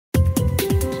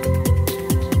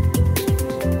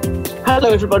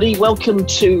Hello, everybody. Welcome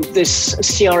to this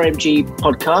CRMG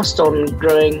podcast on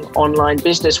growing online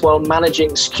business while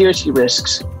managing security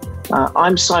risks.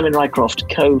 I'm Simon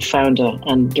Rycroft, co-founder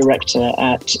and director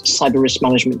at Cyber Risk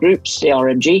Management Group,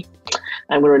 CRMG,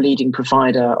 and we're a leading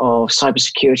provider of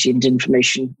cybersecurity and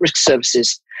information risk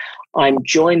services. I'm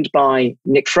joined by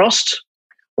Nick Frost,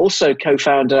 also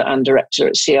co-founder and director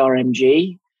at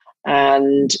CRMG,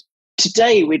 and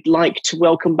today we'd like to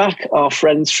welcome back our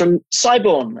friends from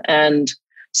Cyborn. And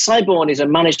Cyborn is a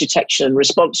managed detection and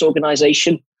response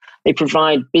organization. They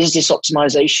provide business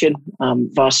optimization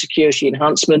via security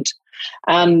enhancement.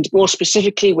 And more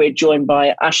specifically, we're joined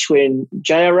by Ashwin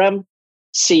Jayaram,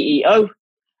 CEO,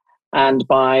 and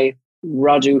by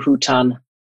Radu Hutan,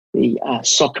 the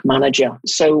SOC manager.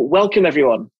 So welcome,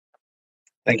 everyone.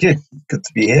 Thank you. Good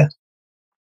to be here.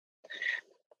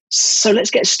 So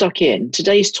let's get stuck in.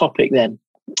 Today's topic then,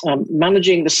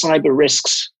 managing the cyber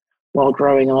risks while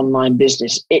growing online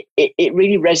business. It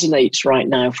really resonates right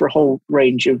now for a whole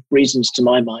range of reasons to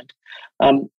my mind.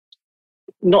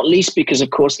 Not least because, of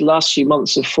course, the last few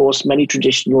months have forced many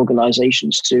traditional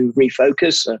organizations to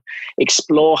refocus,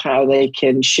 explore how they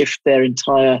can shift their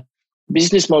entire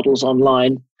business models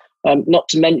online, not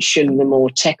to mention the more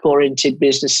tech-oriented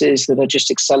businesses that are just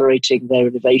accelerating their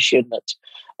innovation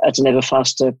at an ever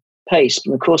faster pace.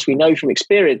 And of course, we know from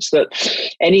experience that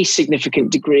any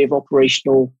significant degree of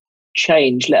operational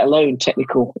change, let alone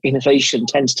technical innovation,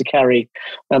 tends to carry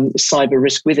cyber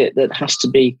risk with it that has to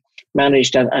be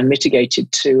managed and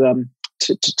mitigated to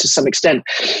some extent.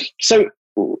 So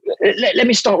let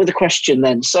me start with a question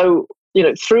then. So,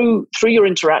 through your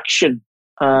interaction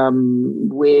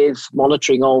with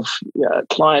monitoring of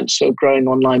clients who are growing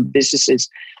online businesses,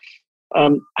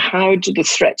 how do the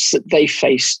threats that they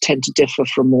face tend to differ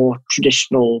from more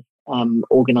traditional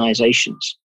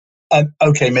organizations?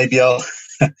 Okay, maybe I'll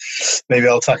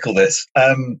tackle this.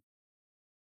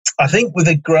 I think with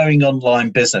a growing online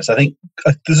business, I think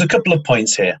there's a couple of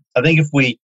points here. I think if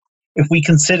we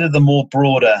consider the more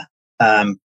broader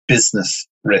business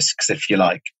risks, if you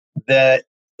like,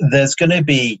 there's going to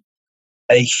be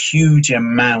a huge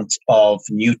amount of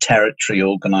new territory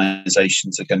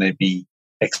organizations are going to be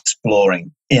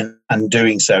exploring in and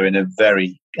doing so in a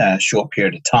very short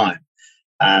period of time,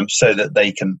 so that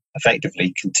they can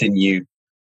effectively continue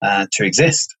to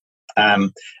exist.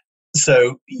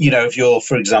 So, if you're,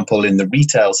 for example, in the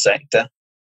retail sector,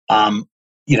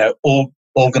 all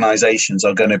organizations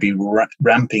are going to be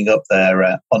ramping up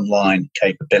their online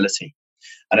capability.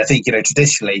 And I think,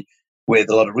 traditionally, with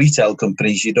a lot of retail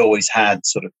companies, you'd always had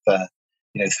sort of,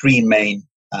 three main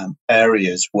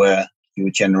areas where you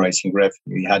were generating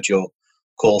revenue. You had your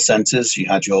call centers, you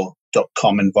had your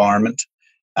 .com environment,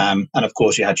 and of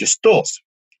course you had your stores.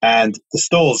 And the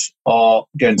stores are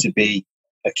going to be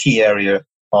a key area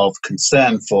of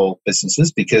concern for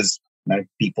businesses because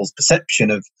people's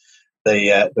perception of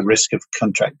the risk of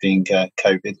contracting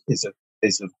COVID is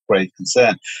of great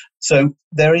concern. So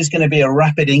there is going to be a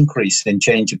rapid increase in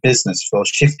change of business for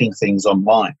shifting things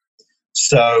online.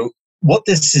 So what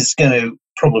this is going to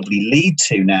probably lead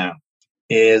to now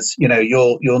is,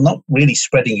 you're not really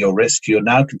spreading your risk. You're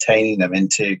now containing them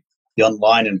into the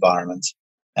online environment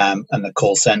and the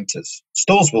call centers.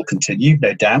 Stores will continue,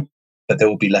 no doubt, but there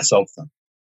will be less of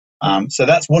them. So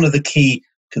that's one of the key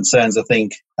concerns I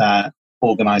think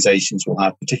organizations will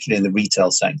have, particularly in the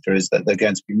retail sector, is that they're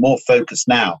going to be more focused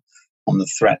now on the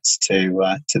threats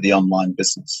to the online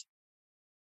business.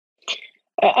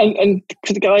 And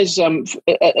for the guys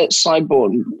at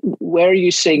Cyborn, where are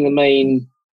you seeing the main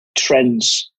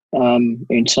trends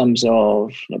in terms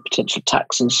of potential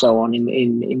attacks and so on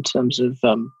in terms of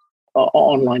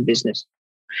online business?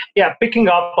 Yeah, picking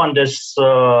up on this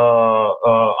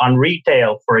on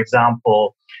retail, for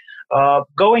example,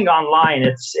 going online,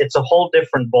 it's a whole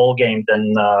different ballgame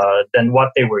than what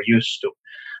they were used to.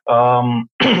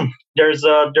 There's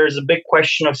a big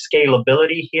question of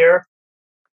scalability here.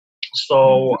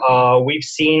 So we've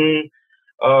seen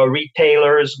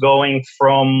retailers going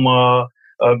from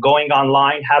going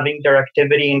online, having their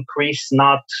activity increase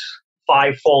not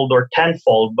 5-fold or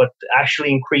 10-fold, but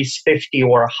actually increase 50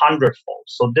 or 100-fold.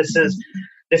 So this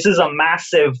is a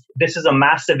massive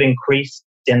increase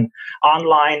in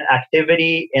online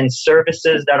activity in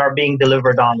services that are being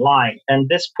delivered online, and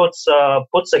this puts a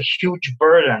huge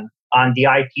burden on the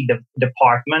IT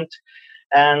department,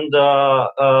 and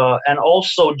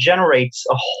also generates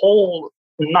a whole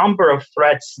number of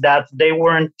threats that they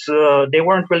weren't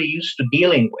really used to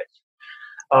dealing with.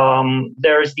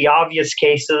 There's the obvious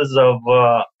cases of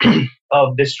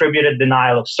distributed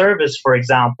denial of service, for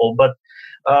example, but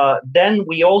Then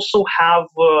we also have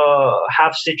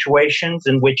situations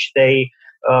in which they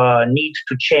need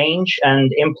to change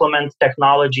and implement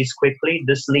technologies quickly.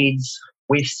 This leads,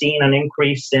 we've seen an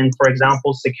increase in, for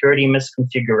example, security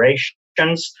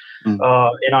misconfigurations.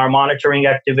 In our monitoring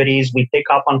activities. We pick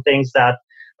up on things that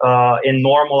in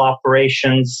normal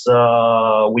operations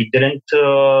we didn't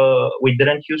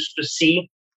used to see.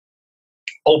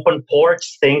 Open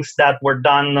ports, things that were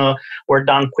done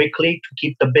quickly to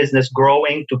keep the business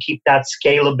growing, to keep that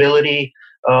scalability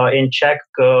in check,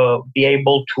 be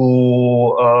able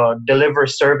to deliver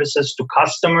services to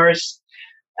customers.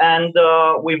 And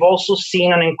we've also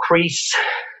seen an increase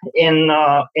in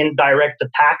direct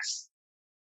attacks.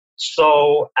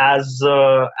 So as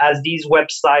these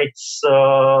websites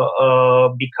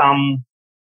become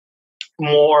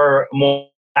more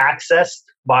accessed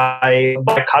by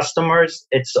customers,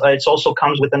 it's also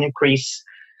comes with an increase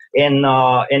in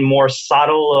more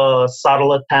subtle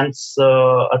attempts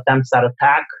at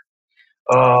attack.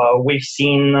 We've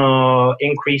seen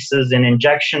increases in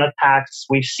injection attacks.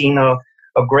 We've seen a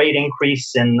great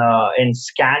increase in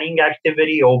scanning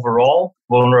activity overall,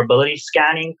 vulnerability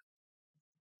scanning.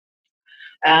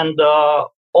 And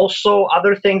also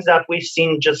other things that we've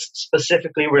seen just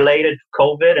specifically related to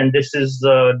COVID, and this is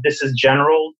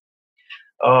general,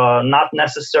 not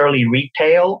necessarily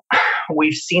retail.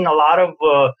 We've seen a lot of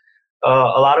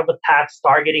attacks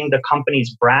targeting the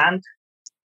company's brand.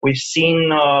 We've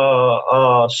seen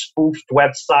spoofed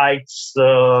websites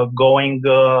going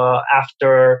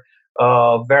after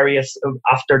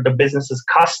the business's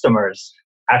customers,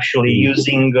 actually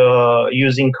using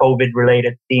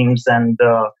COVID-related themes and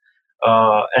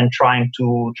trying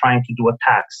to do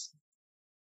attacks.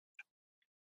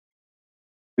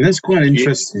 And that's quite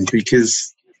interesting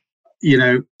because, you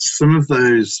know, some of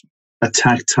those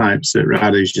attack types that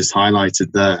Rado's just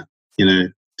highlighted there, you know,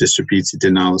 distributed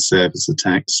denial of service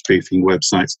attacks, spoofing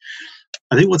websites.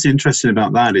 I think what's interesting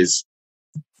about that is,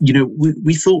 you know,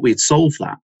 we thought we'd solve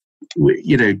that.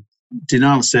 You know,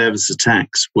 denial of service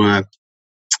attacks were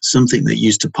something that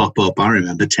used to pop up, I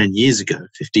remember 10 years ago,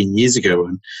 15 years ago,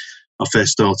 when I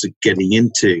first started getting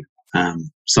into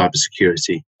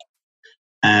cybersecurity.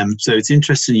 So it's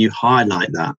interesting you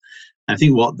highlight that. I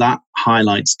think what that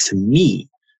highlights to me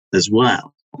as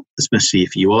well, especially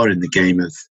if you are in the game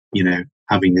of, you know,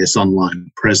 having this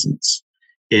online presence,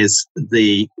 is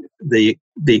the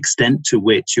extent to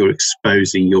which you're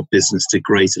exposing your business to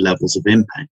greater levels of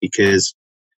impact. Because,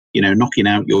 you know, knocking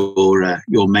out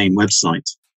your main website,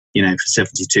 you know, for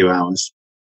 72 hours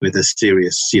with a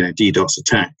serious, you know, DDoS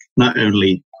attack, not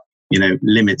only, you know,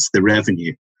 limits the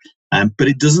revenue, but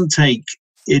it doesn't take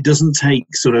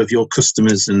sort of your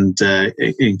customers and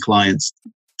clients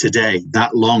today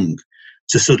that long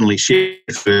to suddenly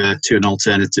shift to an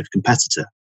alternative competitor.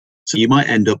 So you might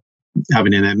end up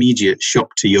having an immediate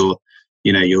shock to your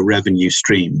revenue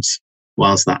streams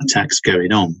whilst that attack's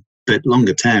going on. But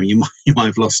longer term, you might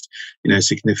have lost, you know, a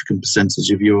significant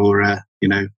percentage of your,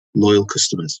 loyal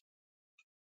customers.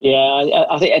 Yeah,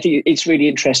 I think it's really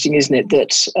interesting, isn't it,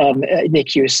 that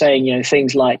Nick, you were saying, you know,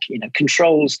 things like, you know,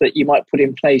 controls that you might put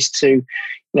in place to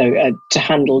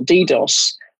handle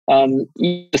DDoS.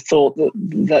 You thought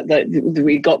that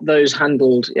we got those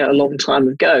handled a long time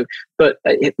ago, but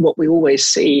what we always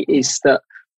see is that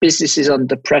businesses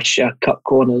under pressure cut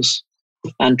corners,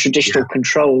 and traditional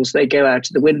controls, they go out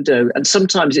of the window. And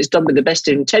sometimes it's done with the best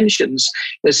intentions.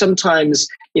 Sometimes,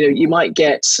 you know, you might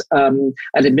get an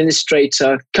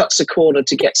administrator cuts a corner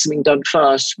to get something done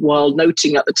fast, while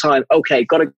noting at the time, okay,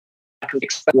 got to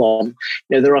fix that one.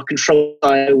 You know, there are controls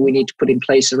we need to put in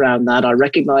place around that. I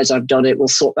recognize I've done it. We'll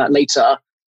sort that later.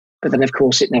 But then, of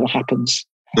course, it never happens.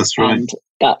 That's right. And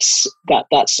that's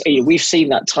you know, we've seen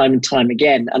that time and time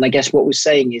again. And I guess what we're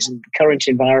saying is, in the current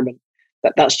environment,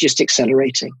 that's just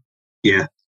accelerating. Yeah.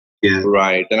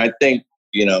 Right. And I think,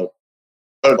 you know,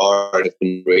 our has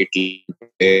been greatly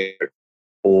prepared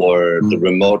for the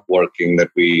remote working that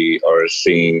we are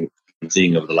seeing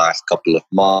over the last couple of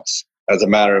months. As a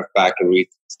matter of fact, a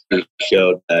research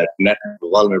showed that network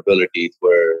vulnerabilities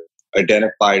were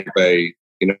identified by,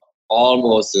 you know,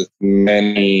 almost as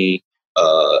many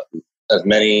cyber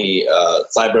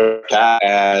attacks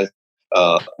as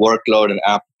workload and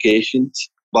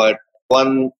applications. But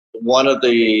one of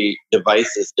the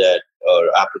devices that or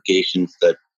applications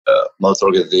that most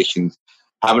organizations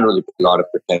haven't really put a lot of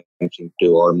attention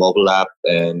to are mobile apps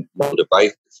and mobile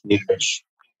devices, which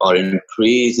are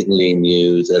increasingly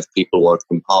used as people work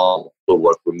from home, people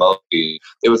work remotely.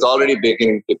 It was already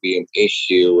beginning to be an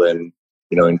issue, and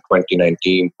you know, in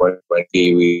 2019,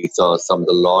 2020, we saw some of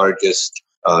the largest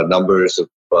numbers of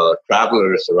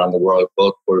travelers around the world,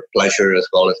 both for pleasure as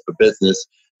well as for business,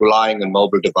 relying on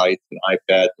mobile devices and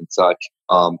iPads and such.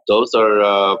 Those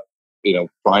are,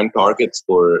 prime targets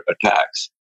for attacks.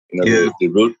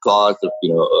 The root cause of,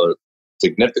 a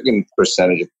significant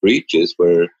percentage of breaches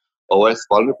were OS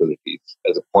vulnerabilities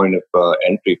as a point of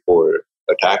entry for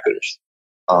attackers.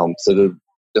 So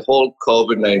the whole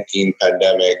COVID-19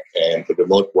 pandemic and the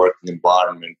remote working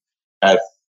environment has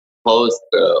posed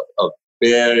a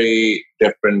very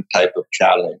different type of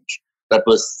challenge that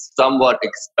was somewhat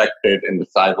expected in the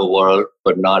cyber world,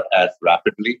 but not as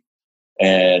rapidly.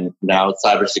 And now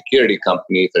cybersecurity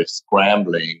companies are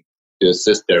scrambling to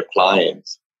assist their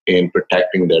clients in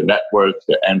protecting their networks,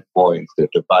 their endpoints, their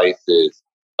devices,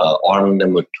 arming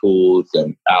them with tools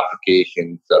and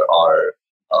applications that are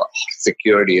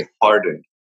security hardened,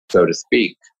 so to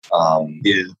speak.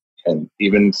 And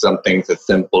even some things as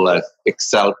simple as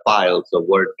Excel files or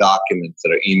Word documents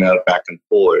that are emailed back and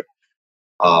forth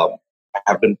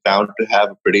have been found to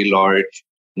have a pretty large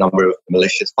number of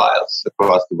malicious files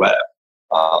across the web.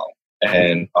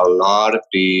 And a lot of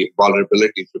the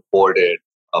vulnerabilities reported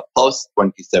post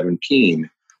 2017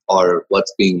 are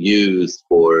what's being used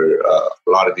for a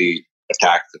lot of the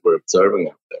attacks that we're observing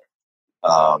out there.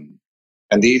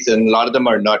 And a lot of them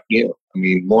are not new. I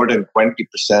mean, more than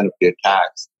 20% of the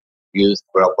attacks used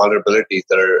for vulnerabilities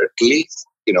that are at least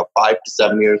 5 to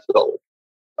 7 years old.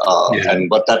 And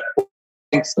what that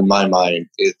points in my mind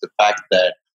is the fact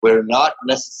that we're not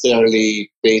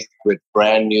necessarily faced with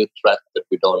brand new threats that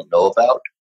we don't know about.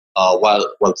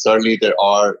 While certainly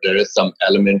there is some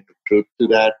element of truth to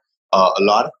that. A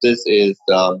lot of this is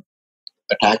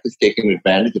attackers taking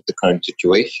advantage of the current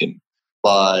situation,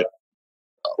 but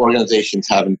organizations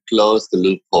haven't closed the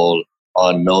loophole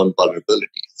on known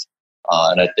vulnerabilities.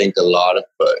 And I think a lot of,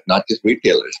 not just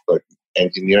retailers, but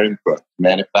engineering firms,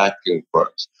 manufacturing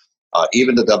firms,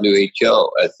 even the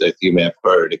WHO, as you may have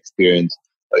heard, experienced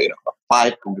a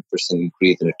 500%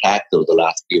 increase in attacks over the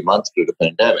last few months through the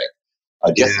pandemic.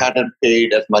 Hadn't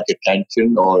paid as much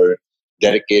attention or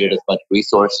dedicated as much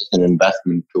resources and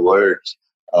investment towards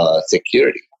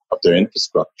security of their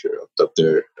infrastructure, of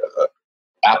their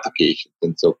applications,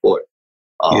 and so forth.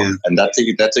 And that's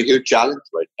a huge challenge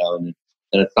right now, and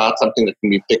it's not something that can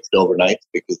be fixed overnight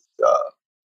because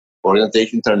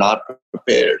organizations are not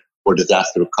prepared for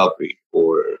disaster recovery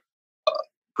or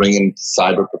bringing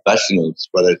cyber professionals,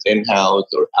 whether it's in-house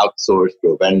or outsourced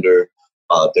or a vendor.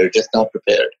 They're just not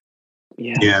prepared.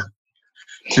 Yeah.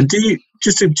 And do you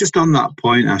just on that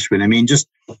point, Ashwin? I mean, just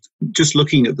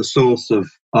looking at the source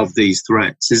of these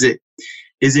threats, is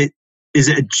it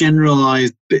a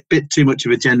generalized bit too much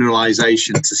of a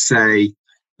generalization to say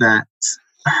that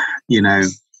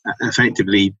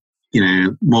effectively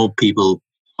more people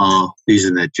are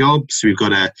losing their jobs? We've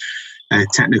got a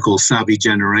technical savvy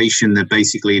generation that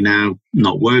basically now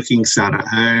not working, sat at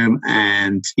home,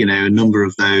 and a number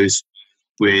of those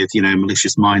with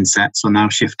malicious mindsets are now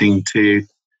shifting to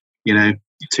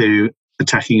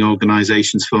attacking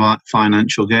organizations for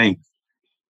financial gain.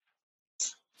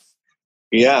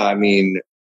 Yeah, I mean,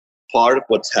 part of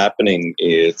what's happening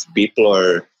is people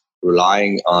are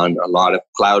relying on a lot of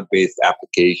cloud-based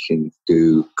applications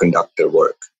to conduct their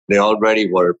work. They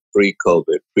already were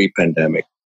pre-COVID, pre-pandemic,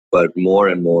 but more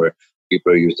and more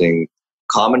people are using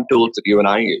common tools that you and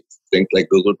I use, things like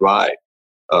Google Drive,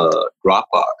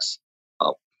 Dropbox,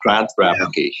 transfer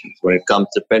applications. When it comes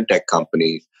to fintech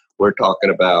companies, we're talking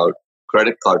about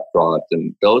credit card frauds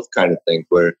and those kind of things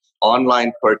where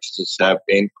online purchases have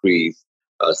increased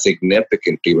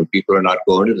significantly when people are not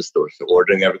going to the stores, so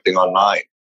ordering everything online.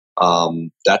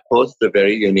 That poses a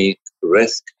very unique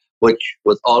risk, which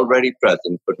was already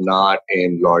present, but not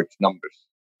in large numbers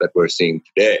that we're seeing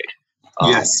today.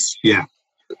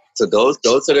 So those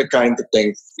are the kinds of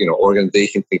things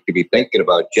organizations need to be thinking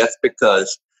about. Just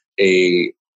because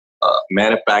a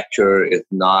manufacturer is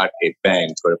not a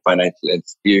bank or a financial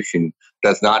institution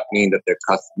does not mean that their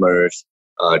customers'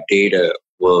 data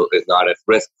is not at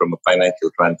risk from a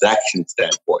financial transaction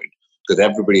standpoint, because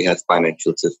everybody has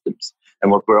financial systems.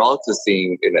 And what we're also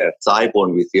seeing at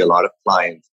Cyborn, we see a lot of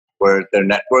clients where their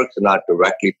networks are not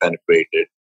directly penetrated,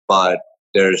 but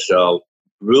there's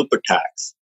group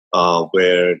attacks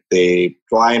where they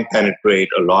try and penetrate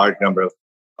a large number of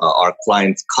our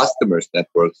clients' customers'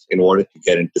 networks in order to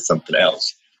get into something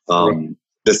else.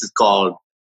 This is called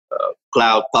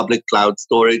public cloud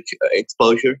storage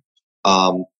exposure,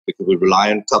 because we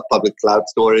rely on public cloud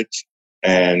storage,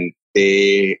 and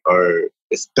they are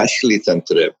especially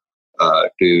sensitive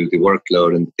to the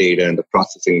workload and the data and the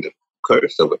processing that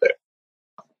occurs over there.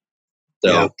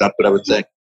 So that's what I would say.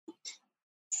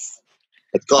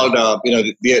 It's called,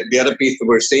 the other piece that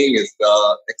we're seeing is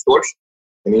extortion,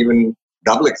 and even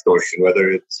double extortion, whether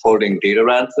it's holding data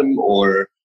ransom or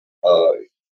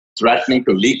threatening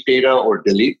to leak data or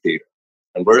delete data.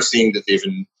 And we're seeing this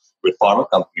even with pharma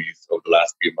companies over the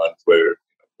last few months, where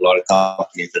a lot of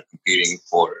companies are competing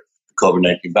for the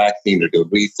COVID-19 vaccine. They're doing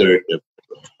research, they have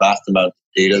vast amounts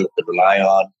of data that they rely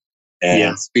on,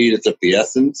 and speed is of the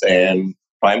essence, and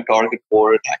prime target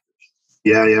for attackers.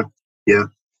 Yeah.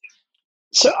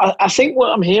 So I think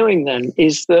what I'm hearing then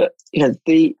is that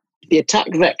the attack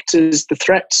vectors, the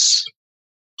threats,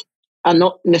 are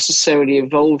not necessarily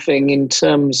evolving in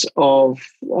terms of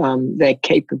their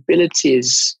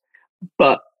capabilities,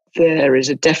 but there is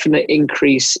a definite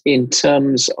increase in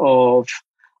terms of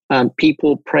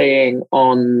people preying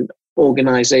on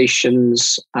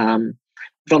organizations,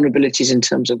 vulnerabilities in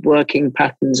terms of working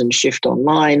patterns and shift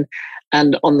online.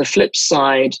 And on the flip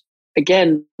side,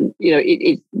 again,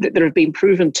 there have been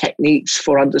proven techniques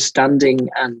for understanding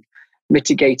and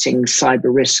mitigating cyber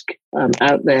risk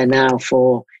out there now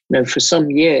for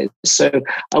some years. So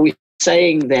are we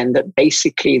saying then that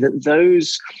basically that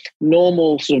those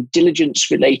normal sort of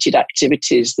diligence related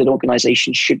activities that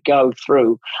organizations should go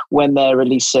through when they're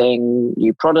releasing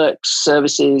new products,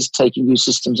 services, taking new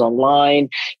systems online,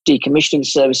 decommissioning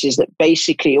services, that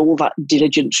basically all that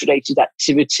diligence related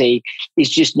activity is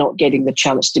just not getting the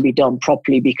chance to be done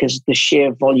properly because of the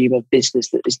sheer volume of business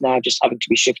that is now just having to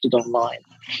be shifted online?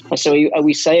 And so are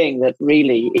we saying that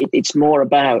really it's more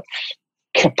about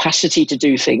capacity to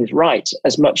do things right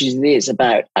as much as it is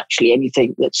about actually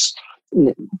anything that's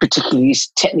particularly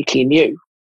technically new?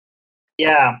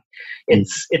 Yeah,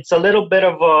 it's a little bit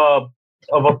of a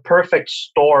perfect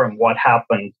storm what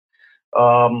happened.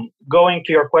 Going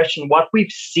to your question, what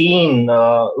we've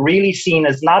really seen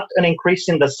is not an increase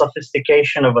in the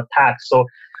sophistication of attacks. So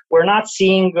we're not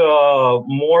seeing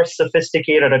more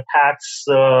sophisticated attacks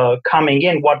coming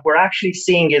in. What we're actually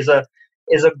seeing is a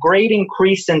great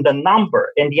increase in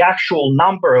the actual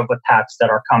number of attacks that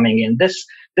are coming in. This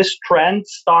trend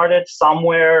started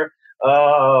somewhere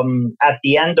at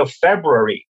the end of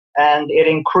February, and it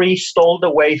increased all the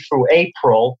way through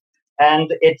April,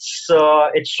 and it's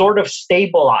sort of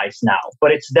stabilized now.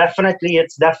 But it's definitely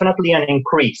an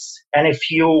increase. And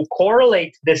if you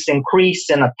correlate this increase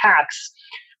in attacks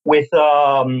with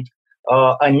a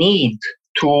need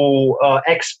to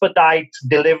expedite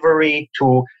delivery,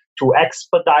 to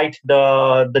expedite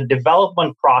the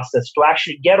development process, to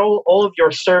actually get all of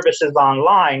your services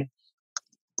online.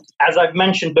 As I've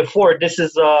mentioned before, this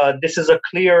is a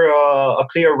clear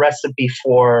recipe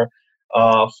for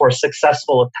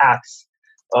successful attacks.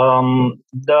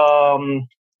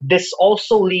 This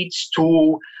also leads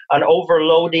to an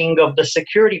overloading of the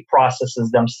security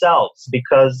processes themselves,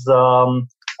 because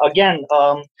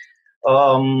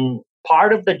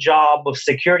part of the job of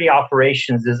security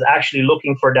operations is actually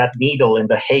looking for that needle in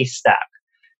the haystack.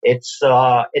 It's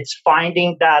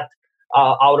finding that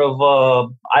out of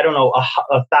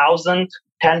 1,000,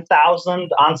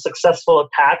 10,000 unsuccessful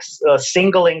attacks,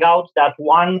 singling out that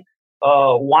one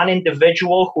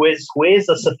individual who is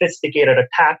a sophisticated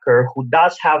attacker, who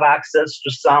does have access to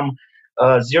some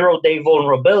zero-day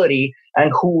vulnerability,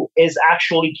 and who is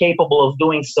actually capable of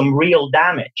doing some real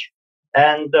damage.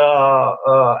 And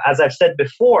as I've said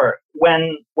before,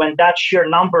 when that sheer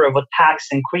number of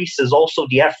attacks increases, also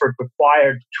the effort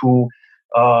required to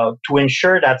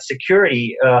ensure that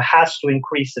security has to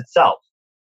increase itself.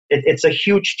 It's a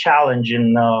huge challenge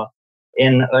in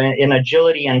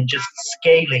agility and just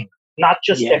scaling, not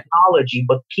just technology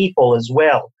but people as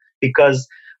well, because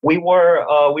we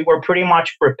were pretty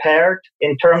much prepared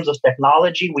in terms of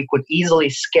technology. We could easily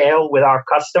scale with our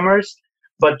customers.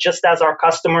 But just as our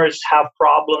customers have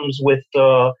problems with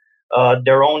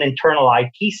their own internal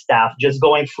IT staff, just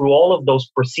going through all of those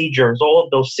procedures, all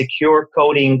of those secure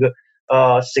coding,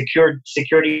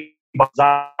 security by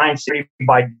design, security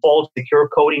by default, secure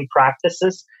coding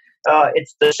practices,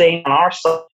 it's the same on our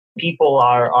side. People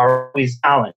are always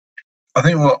challenged. I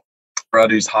think what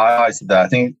Radu's highlighted there, I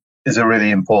think, is a really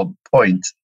important point.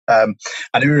 And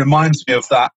it reminds me of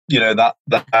that,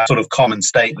 that sort of common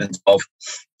statement of,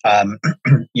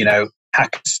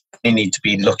 hackers, they need to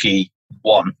be lucky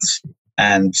once,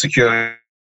 and security,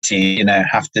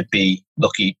 have to be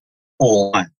lucky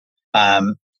all the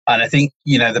time. And I think,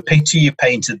 the picture you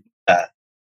painted there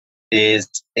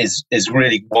is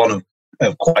really one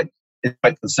of quite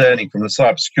concerning from a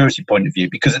cybersecurity point of view,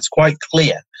 because it's quite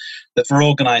clear that for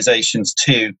organizations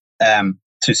to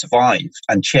survive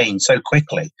and change so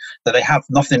quickly, that they have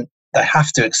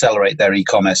to accelerate their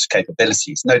e-commerce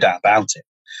capabilities, no doubt about it.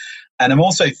 And I'm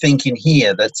also thinking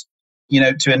here that,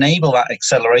 to enable that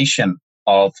acceleration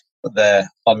of their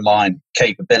online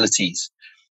capabilities,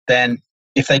 then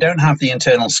if they don't have the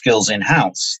internal skills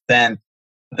in-house, then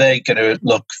they're going to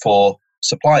look for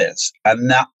suppliers.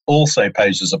 And that also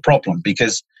poses a problem,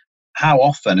 because how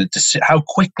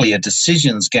quickly a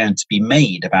decision's going to be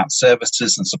made about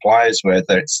services and suppliers,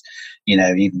 whether it's,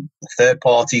 even third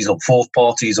parties or fourth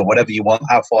parties or whatever you want,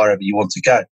 how far ever you want to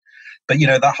go. But,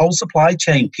 that whole supply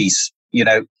chain piece,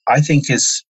 I think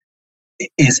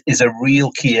is a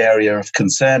real key area of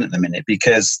concern at the minute,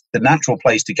 because the natural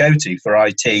place to go to for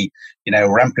IT,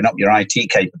 ramping up your IT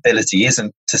capability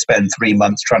isn't to spend 3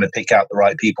 months trying to pick out the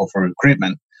right people for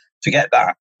recruitment. Forget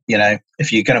that.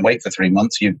 If you're going to wait for 3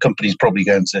 months, your company's probably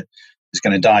is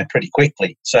going to die pretty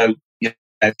quickly. So,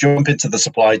 jump into the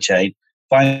supply chain,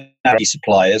 find out key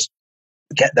suppliers,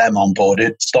 get them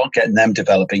onboarded, start getting them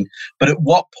developing. But at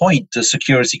what point does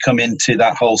security come into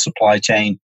that whole supply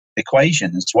chain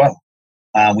equation as well?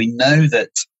 We know that,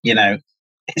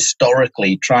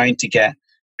 historically, trying to get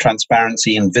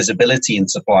transparency and visibility in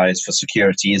suppliers for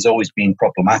security has always been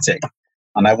problematic.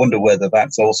 And I wonder whether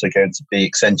that's also going to be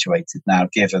accentuated now,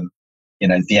 given,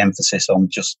 the emphasis on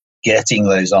just getting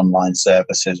those online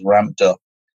services ramped up,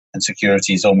 and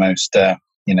security is almost,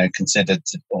 considered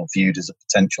or viewed as a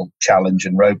potential challenge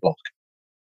and roadblock.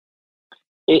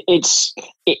 It's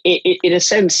in a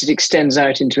sense, it extends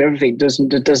out into everything,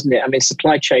 doesn't it? I mean,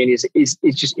 supply chain is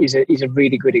a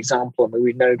really good example. I mean,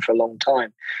 we've known for a long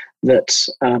time that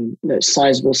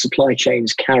sizable supply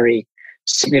chains carry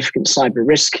significant cyber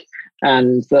risk,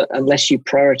 and that unless you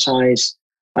prioritize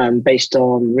based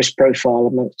on risk profile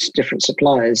amongst different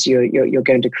suppliers, you're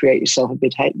going to create yourself a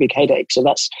big headache. So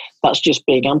that's just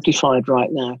being amplified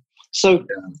right now. So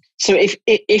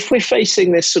if we're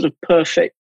facing this sort of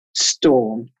perfect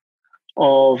storm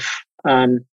of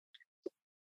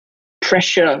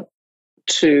pressure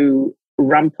to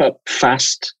ramp up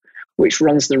fast, which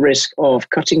runs the risk of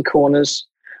cutting corners,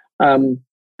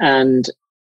 and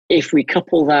if we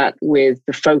couple that with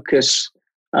the focus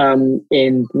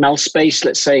in MalSpace,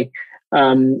 let's say,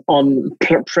 on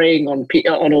preying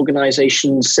on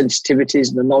organizations' sensitivities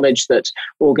and the knowledge that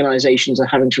organizations are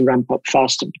having to ramp up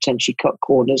fast and potentially cut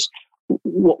corners,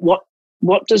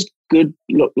 what does good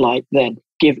look like then,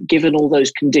 given all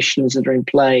those conditions that are in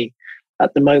play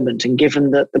at the moment, and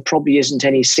given that there probably isn't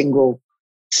any single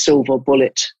silver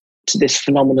bullet to this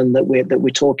phenomenon that we're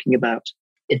talking about?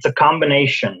 It's a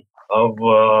combination of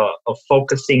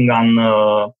focusing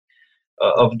on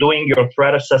of doing your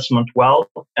threat assessment well,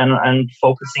 and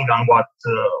focusing on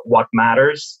what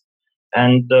matters,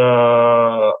 and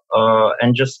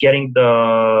just getting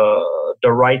the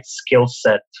right skill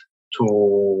set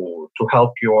to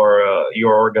help your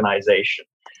organization.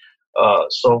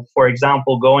 So, for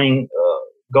example, going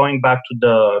back to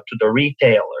the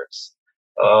retailers,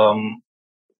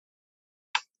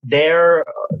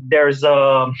 there's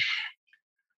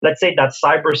let's say that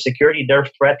cybersecurity, their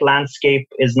threat landscape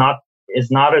is not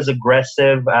as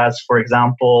aggressive as, for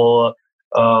example,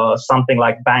 something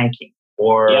like banking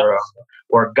or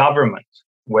government,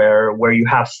 where you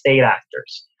have state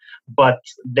actors. But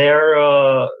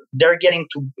they're getting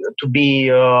to be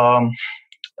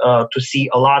to see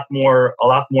a lot more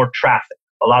traffic,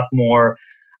 a lot more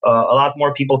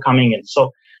people coming in.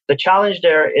 So the challenge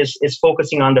there is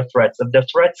focusing on the threats. If the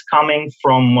threats coming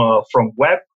from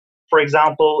web, for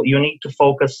example, you need to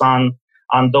focus on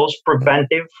those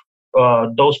preventive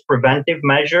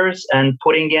measures, and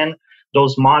putting in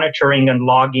those monitoring and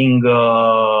logging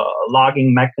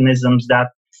mechanisms that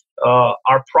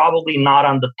are probably not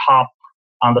on the top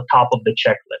of the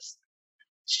checklist.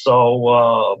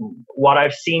 So what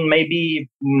I've seen maybe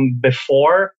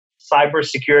before,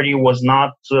 cybersecurity was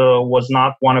not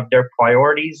one of their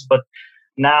priorities, but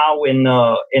now in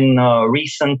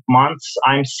recent months,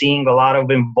 I'm seeing a lot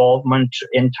of involvement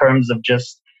in terms of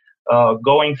just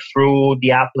going through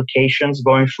the applications,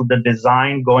 going through the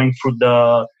design, going through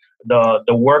the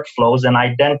workflows, and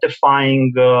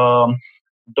identifying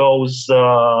those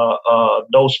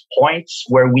points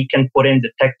where we can put in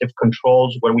detective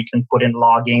controls, where we can put in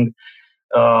logging,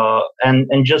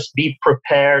 and just be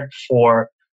prepared for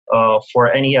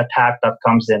any attack that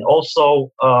comes in.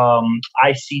 Also,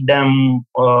 I see them,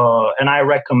 and I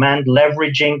recommend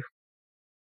leveraging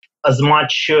as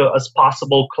much as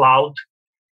possible cloud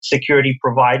security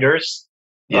providers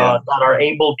that are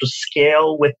able to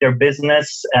scale with their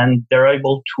business, and they're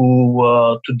able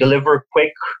to deliver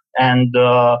quick and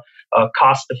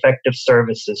cost-effective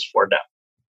services for them.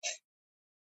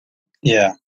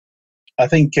 Yeah, I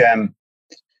think the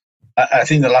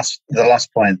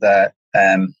last point that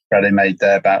Bradley made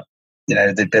there about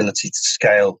the ability to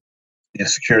scale your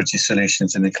security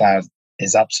solutions in the cloud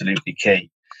is absolutely key.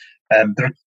 There are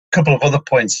a couple of other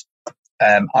points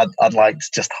I'd like to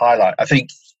just highlight. I think,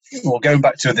 well, going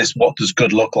back to this, what does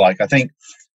good look like? I think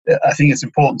it's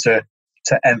important to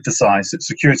emphasize that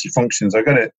security functions are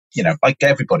going to, like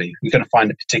everybody, we're going to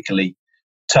find it particularly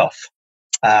tough.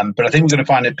 But I think we're going to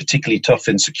find it particularly tough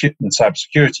in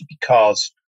cybersecurity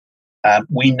because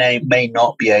we may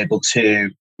not be able to,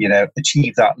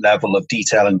 achieve that level of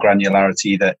detail and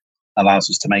granularity that allows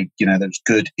us to make, those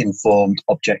good, informed,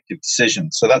 objective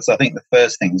decisions. So that's, I think, the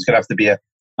first thing. There's going to have to be a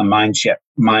mindset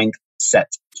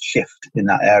shift in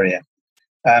that area.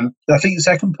 I think the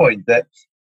second point that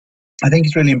I think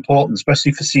is really important,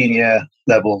 especially for senior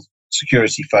level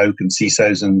security folk and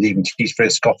CISOs and even chief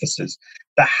risk officers,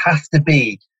 there has to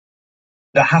be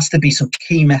some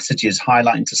key messages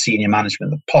highlighting to senior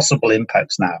management the possible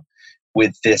impacts now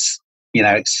with this,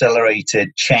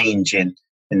 accelerated change in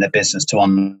the business to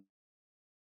on.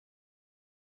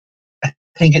 I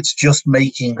think it's just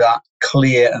making that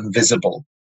clear and visible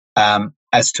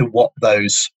as to what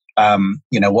those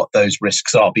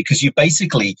risks are, because you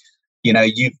basically,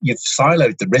 you've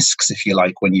siloed the risks, if you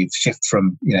like, when you've shifted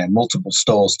from, multiple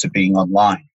stores to being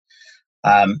online.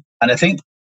 And I think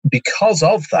because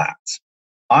of that,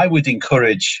 I would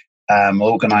encourage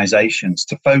organizations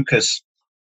to focus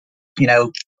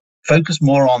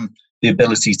more on the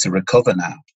ability to recover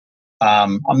now.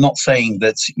 I'm not saying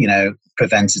that,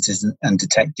 preventative and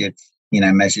detective,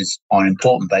 measures are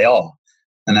important. They are.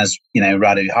 And as,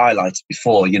 Radu highlighted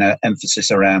before, emphasis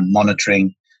around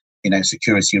monitoring,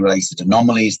 security related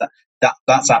anomalies,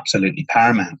 that's absolutely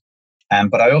paramount.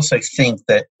 But I also think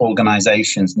that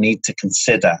organizations need to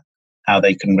consider how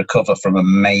they can recover from a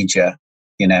major,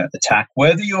 attack,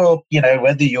 whether you're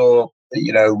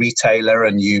a retailer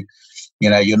and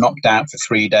you're knocked out for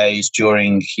 3 days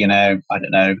during, a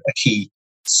key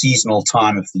seasonal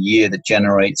time of the year that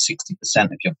generates 60%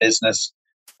 of your business.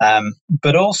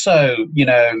 But also,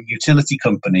 utility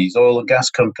companies, oil and gas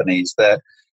companies that,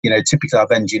 typically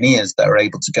have engineers that are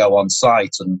able to go on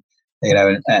site and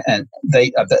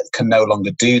they can no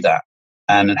longer do that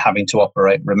and having to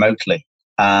operate remotely.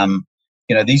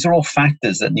 These are all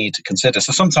factors that need to consider.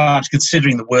 So sometimes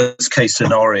considering the worst case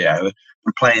scenario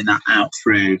and playing that out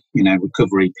through,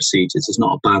 recovery procedures is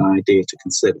not a bad idea to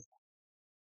consider.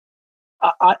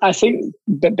 I think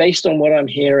that based on what I'm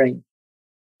hearing,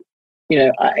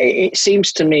 it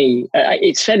seems to me,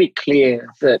 it's fairly clear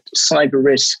that cyber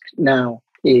risk now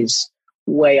is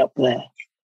way up there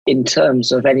in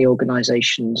terms of any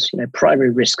organization's, primary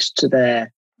risks to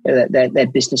their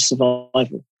business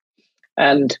survival.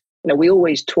 And, we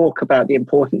always talk about the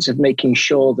importance of making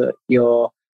sure that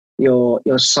your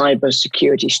cyber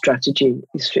security strategy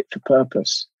is fit for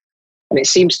purpose. And it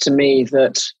seems to me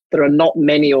that there are not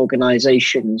many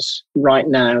organizations right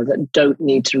now that don't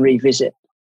need to revisit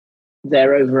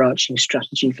their overarching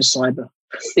strategy for cyber,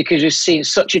 because we've seen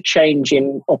such a change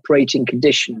in operating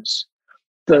conditions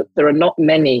that there are not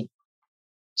many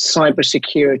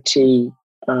cybersecurity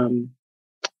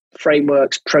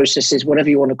frameworks, processes, whatever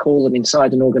you want to call them,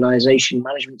 inside an organization,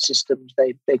 management systems,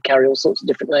 they carry all sorts of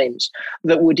different names,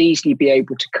 that would easily be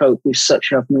able to cope with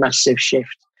such a massive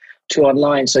shift to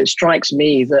online. So it strikes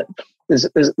me that there's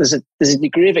a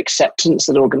degree of acceptance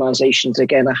that organizations are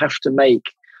going to have to make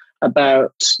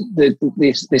about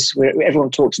this where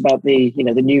everyone talks about the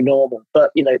new normal,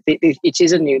 but it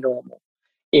is a new normal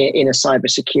in a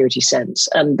cybersecurity sense,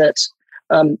 and that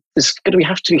there's going to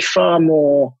have to be far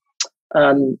more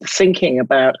thinking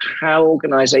about how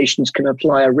organizations can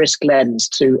apply a risk lens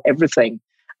to everything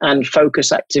and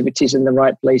focus activities in the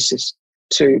right places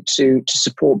to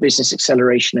support business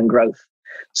acceleration and growth.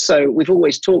 So we've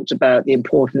always talked about the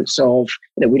importance of,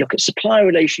 we look at supplier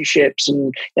relationships,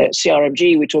 and at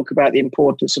CRMG, we talk about the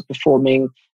importance of performing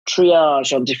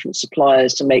triage on different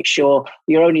suppliers to make sure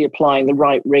you're only applying the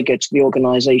right rigor to the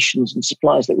organizations and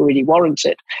suppliers that really warrant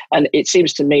it. And it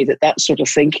seems to me that sort of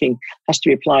thinking has to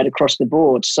be applied across the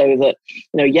board, so that,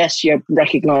 yes, you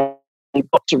recognize you've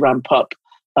got to ramp up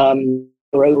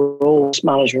your overall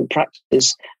management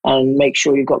practices and make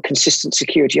sure you've got consistent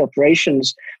security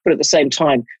operations, but at the same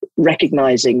time,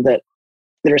 recognizing that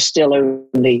there are still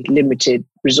only limited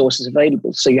resources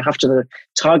available. So you have to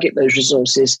target those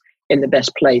resources in the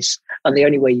best place. And the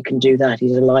only way you can do that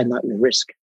is align that with risk.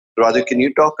 Radu, can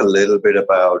you talk a little bit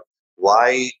about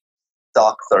why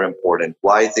stocks are important,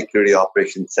 why security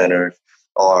operations centers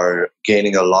are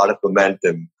gaining a lot of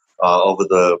momentum over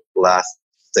the last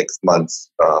 6 months,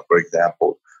 for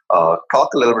example?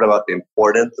 Talk a little bit about the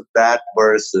importance of that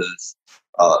versus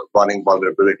running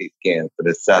vulnerability scans and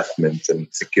assessments and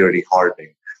security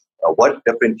hardening. What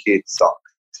differentiates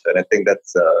stocks? And I think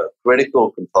that's a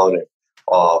critical component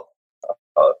of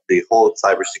the whole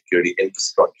cybersecurity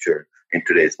infrastructure in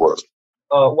today's world.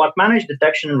 What managed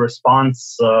detection and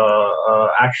response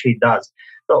actually does.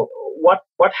 So what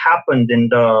happened in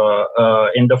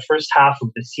the first half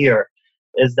of this year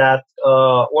is that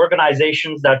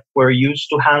organizations that were used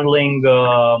to handling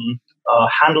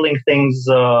things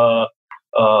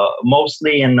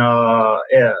mostly in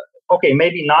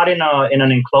maybe not in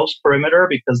an enclosed perimeter,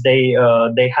 because they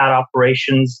had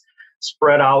operations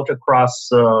spread out across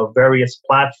various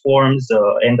platforms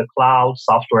in the cloud,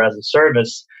 software as a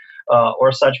service,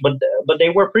 or such. But they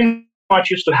were pretty much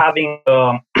used to having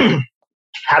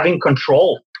having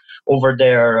control over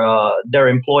their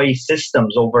employee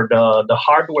systems, over the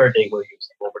hardware they were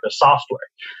using, over the software.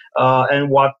 And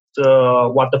what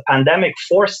the pandemic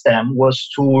forced them was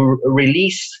to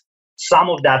release some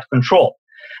of that control.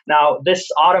 Now, this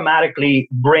automatically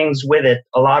brings with it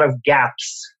a lot of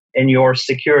gaps in your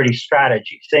security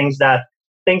strategy, things that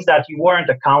you weren't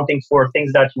accounting for,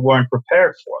 things that you weren't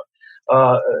prepared for.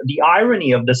 The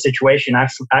irony of the situation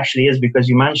actually is, because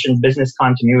you mentioned business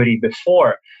continuity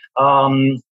before, at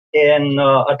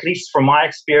least from my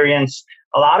experience,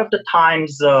 a lot of the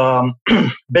times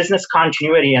business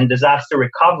continuity and disaster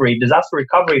recovery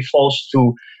falls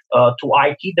to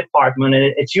IT department,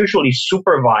 and it's usually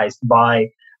supervised by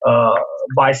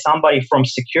somebody from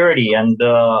security, and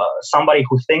somebody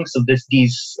who thinks of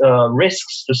these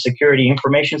risks to security,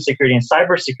 information security, and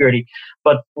cybersecurity.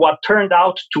 But what turned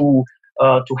out to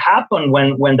happen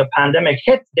when the pandemic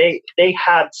hit, they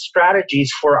had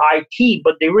strategies for IT,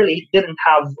 but they really didn't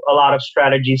have a lot of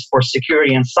strategies for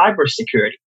security and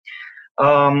cybersecurity.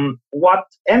 What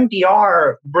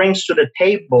MDR brings to the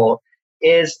table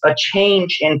is a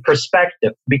change in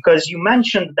perspective, because you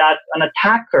mentioned that an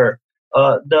attacker,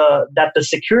 that the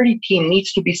security team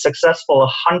needs to be successful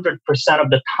 100% of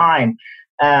the time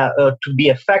to be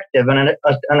effective, and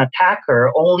an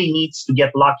attacker only needs to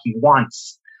get lucky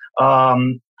once.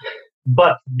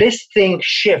 But this thing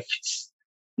shifts.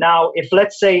 Now, if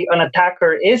let's say an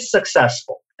attacker is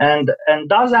successful and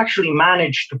does actually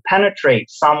manage to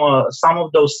penetrate some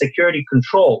of those security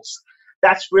controls,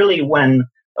 that's really when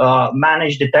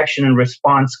managed detection and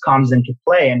response comes into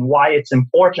play, and why it's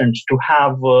important to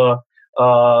have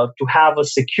a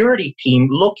security team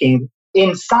looking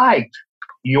inside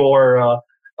your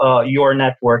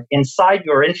network, inside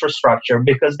your infrastructure,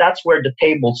 because that's where the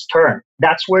tables turn.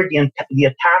 That's where the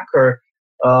attacker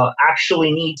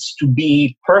actually needs to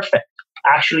be perfect,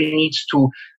 actually needs to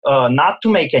not to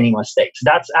make any mistakes.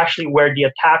 That's actually where the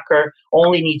attacker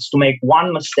only needs to make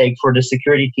one mistake for the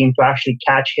security team to actually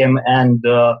catch him and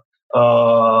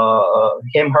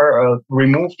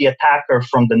remove the attacker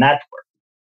from the network.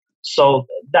 So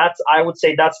I would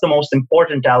say that's the most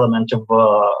important element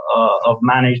of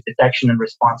managed detection and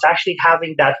response. Actually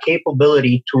having that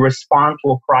capability to respond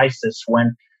to a crisis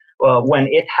when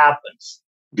it happens.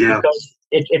 Yeah. Because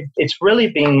it's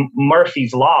really being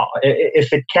Murphy's Law.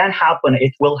 If it can happen,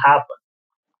 it will happen.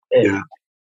 Yeah.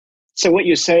 So what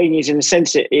you're saying is, in a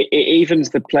sense, it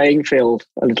evens the playing field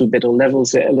a little bit, or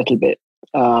levels it a little bit.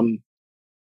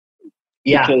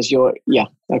 Yeah. Because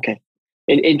okay.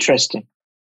 Interesting.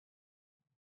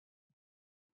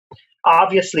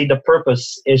 Obviously, the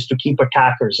purpose is to keep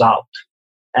attackers out.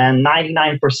 And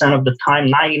 99% of the time,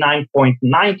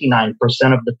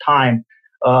 99.99% of the time,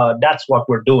 that's what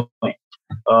we're doing.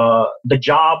 The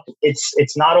job,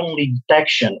 it's not only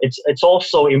detection, it's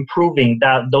also improving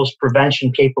those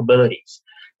prevention capabilities,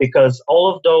 because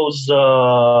all of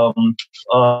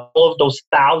those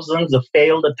thousands of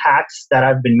failed attacks that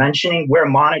I've been mentioning, we're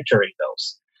monitoring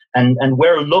those, and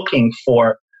we're looking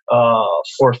for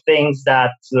things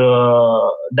that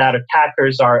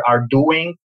attackers are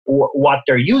doing, what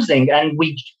they're using, and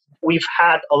we've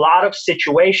had a lot of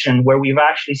situations where we've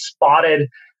actually spotted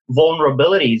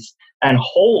vulnerabilities and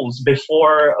holes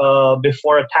before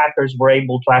attackers were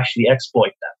able to actually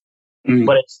exploit them. Mm.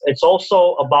 But it's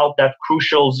also about that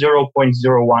crucial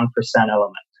 0.01%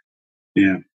 element.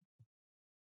 Yeah.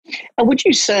 And would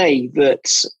you say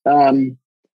that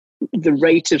the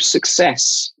rate of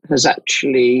success has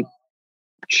actually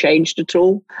changed at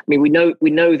all? I mean, we know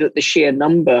that the sheer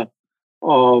number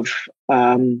of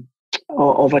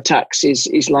attacks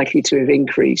is likely to have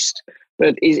increased,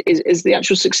 but is the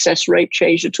actual success rate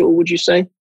changed at all, would you say?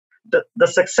 The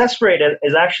success rate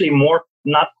is actually more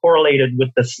not correlated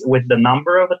with the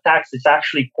number of attacks. It's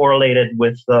actually correlated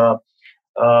with the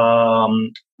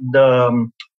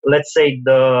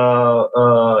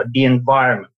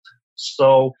environment.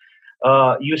 So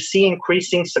you see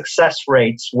increasing success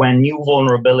rates when new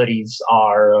vulnerabilities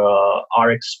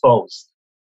are exposed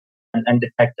and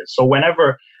detected. So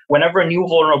whenever whenever new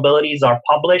vulnerabilities are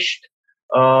published,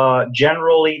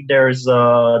 generally there's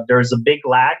a big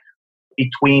lag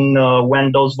between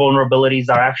when those vulnerabilities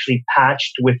are actually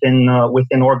patched within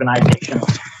organizations,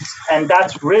 and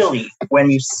that's really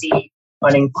when you see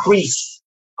an increase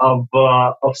of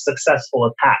successful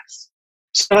attacks.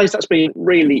 So guys, that's been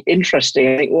really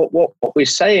interesting. I think what we're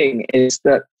saying is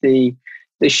that the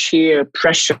sheer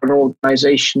pressure on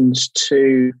organizations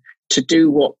to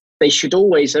do what they should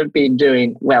always have been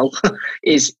doing well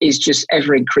is just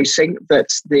ever increasing. That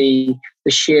the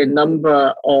sheer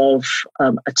number of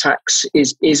attacks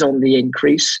is on the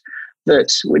increase.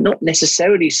 That we're not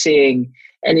necessarily seeing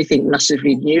anything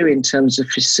massively new in terms of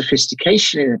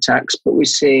sophistication in attacks, but we're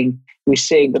seeing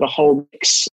that a whole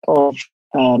mix of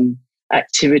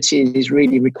activity is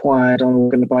really required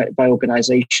by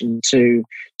organization to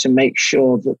make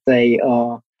sure that they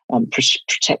are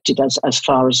protected as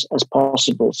far as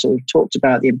possible. So we've talked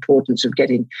about the importance of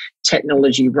getting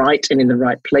technology right and in the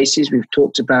right places. We've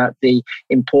talked about the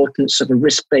importance of a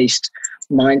risk-based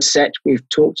mindset. We've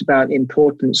talked about the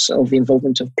importance of the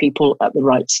involvement of people at the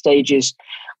right stages.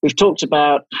 We've talked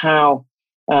about how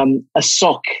a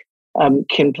SOC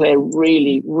can play a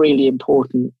really, really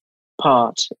important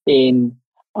part in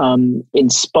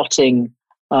spotting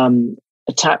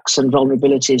attacks and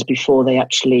vulnerabilities before they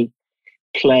actually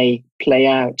play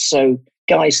out. So,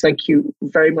 guys, thank you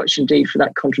very much indeed for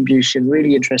that contribution.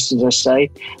 Really interesting, as I say,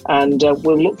 and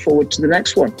we'll look forward to the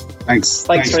next one. Thanks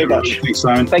very much. Thanks,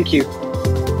 Simon. Thank you.